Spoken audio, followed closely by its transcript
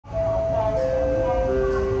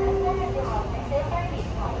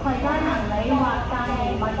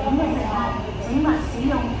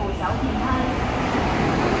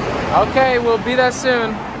Okay, we'll be there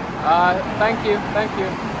soon. Thank you.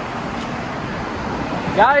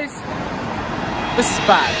 Guys, this is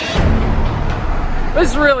bad.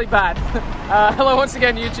 This is really bad. Hello once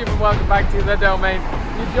again, YouTube, and welcome back to The Domain.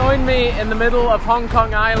 You joined me in the middle of Hong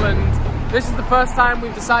Kong Island. This is the first time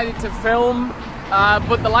we've decided to film,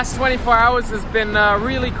 but the last 24 hours has been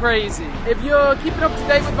really crazy. If you're keeping up to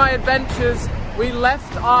date with my adventures, we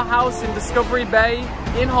left our house in Discovery Bay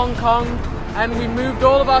in Hong Kong, and we moved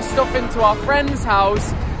all of our stuff into our friend's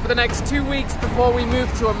house for the next 2 weeks before we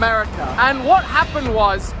moved to America. And what happened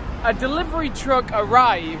was, a delivery truck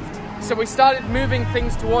arrived, so we started moving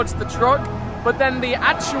things towards the truck, but then the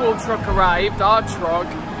actual truck arrived, our truck,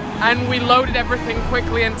 and we loaded everything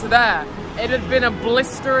quickly into there. It had been a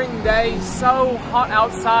blistering day, so hot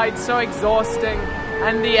outside, so exhausting,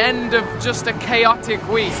 and the end of just a chaotic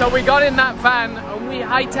week. So we got in that van and we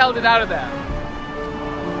hightailed it out of there.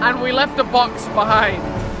 And we left a box behind.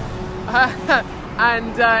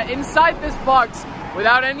 And inside this box,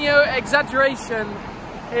 without any exaggeration,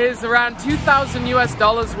 is around $2,000 US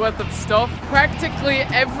worth of stuff. Practically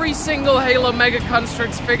every single Halo Mega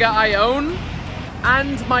Construx figure I own,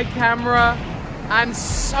 and my camera, and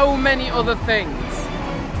so many other things.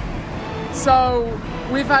 So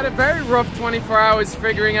we've had a very rough 24 hours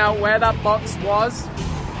figuring out where that box was,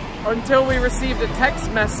 until we received a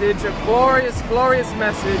text message, a glorious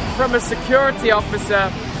message from a security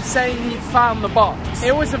officer saying he'd found the box.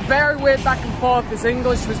 It was a very weird back and forth. His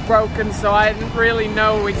English was broken, so I didn't really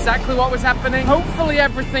know exactly what was happening. Hopefully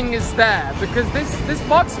everything is there, because this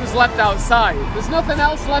box was left outside. There's nothing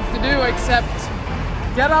else left to do except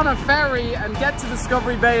get on a ferry and get to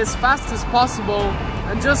Discovery Bay as fast as possible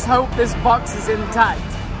and just hope this box is intact.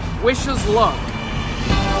 Wish us luck.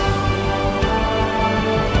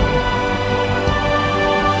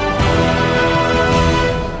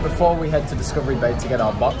 Before we head to Discovery Bay to get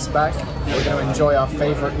our box back, we're going to enjoy our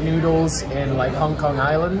favorite noodles in like Hong Kong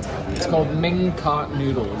Island. It's called Ming Cart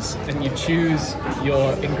Noodles, and you choose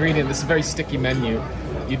your ingredient. This is a very sticky menu.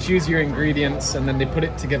 You choose your ingredients and then they put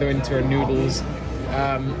it together into our noodles.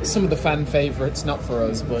 Some of the fan favorites, not for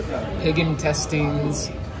us, but pig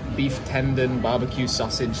intestines, beef tendon, barbecue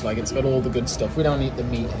sausage, like it's got all the good stuff. We don't eat the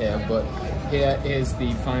meat here, but here is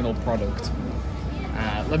the final product.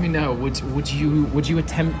 Let me know, would you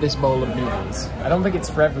attempt this bowl of noodles? I don't think it's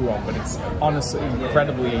for everyone, but it's honestly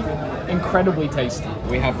incredibly tasty.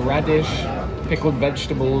 We have radish, pickled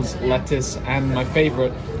vegetables, lettuce, and my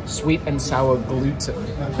favorite, sweet and sour gluten.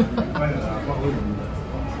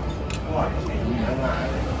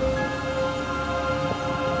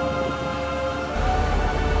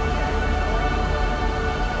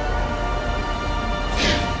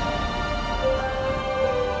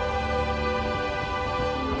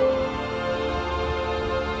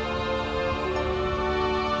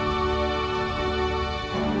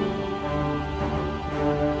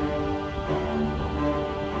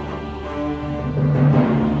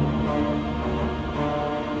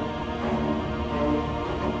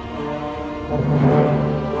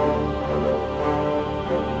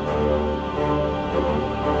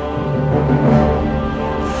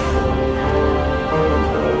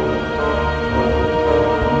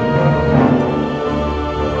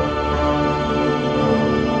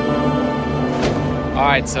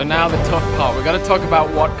 Alright, so now the tough part. We've got to talk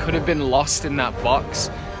about what could have been lost in that box.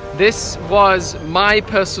 This was my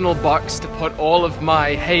personal box to put all of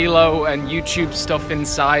my Halo and YouTube stuff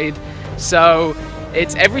inside. So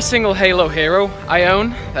it's every single Halo hero I own.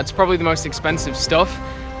 That's probably the most expensive stuff.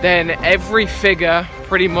 Then every figure,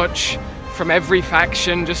 pretty much from every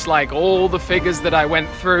faction, just like all the figures that I went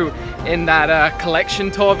through in that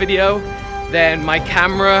collection tour video. Then my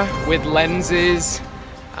camera with lenses,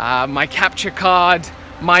 my capture card,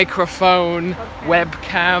 microphone,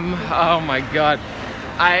 webcam. Oh my god,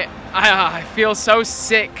 I feel so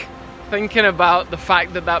sick thinking about the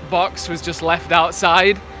fact that that box was just left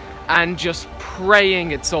outside and just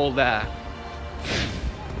praying it's all there.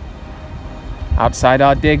 Outside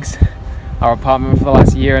our digs, our apartment for the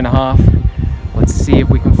last year and a half. Let's see if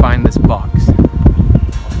we can find this box.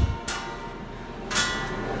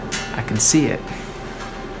 I can see it.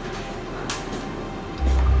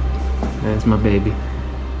 There's my baby.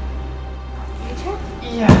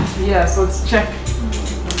 Yes, let's check.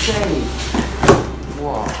 Okay.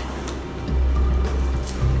 Whoa.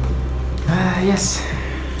 Yes.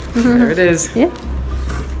 There it is. Yeah.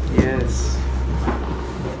 Yes.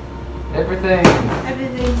 Everything.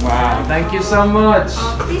 Everything. Wow, thank you so much.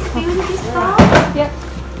 Please fill this box. Yep.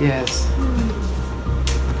 Yes.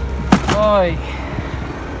 Boy.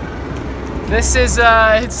 This is,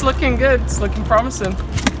 it's looking good. It's looking promising.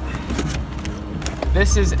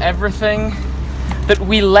 This is everything that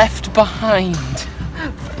we left behind.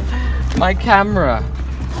 My camera.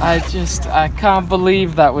 I can't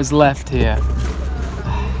believe that was left here.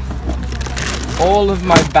 All of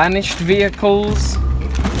my banished vehicles.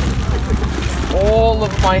 All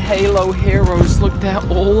of my Halo heroes. Look, they're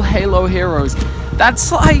all Halo heroes.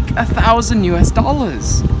 That's like $1,000 US.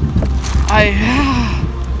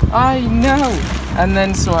 I know. And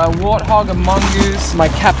then so a Warthog, a Mongoose, my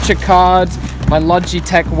capture card, my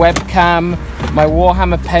Logitech webcam, my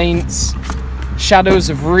Warhammer paints, Shadows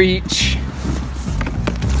of Reach,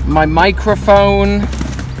 my microphone,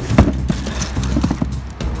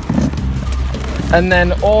 and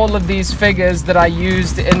then all of these figures that I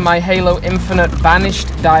used in my Halo Infinite Banished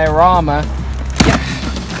diorama. Yeah.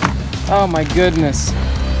 Oh my goodness.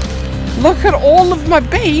 Look at all of my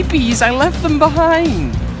babies, I left them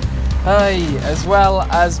behind. As well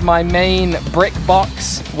as my main brick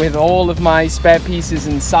box with all of my spare pieces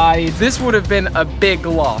inside. This would have been a big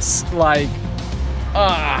loss. Like,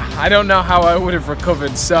 I don't know how I would have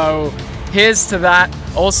recovered. So here's to that.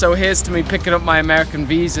 Also, here's to me picking up my American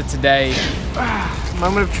visa today.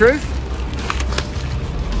 Moment of truth.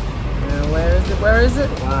 Where is it? Where is it?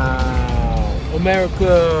 Wow.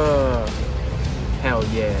 America. Hell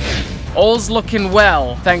yeah. All's looking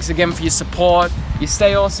well. Thanks again for your support. You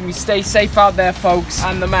stay awesome, you stay safe out there, folks.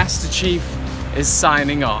 And the Master Chief is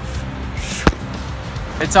signing off.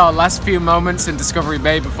 It's our last few moments in Discovery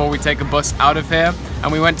Bay before we take a bus out of here.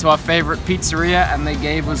 And we went to our favorite pizzeria and they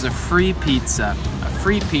gave us a free pizza. A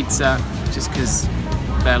free pizza just because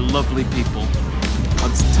they're lovely people.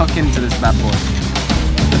 Let's tuck into this bad boy.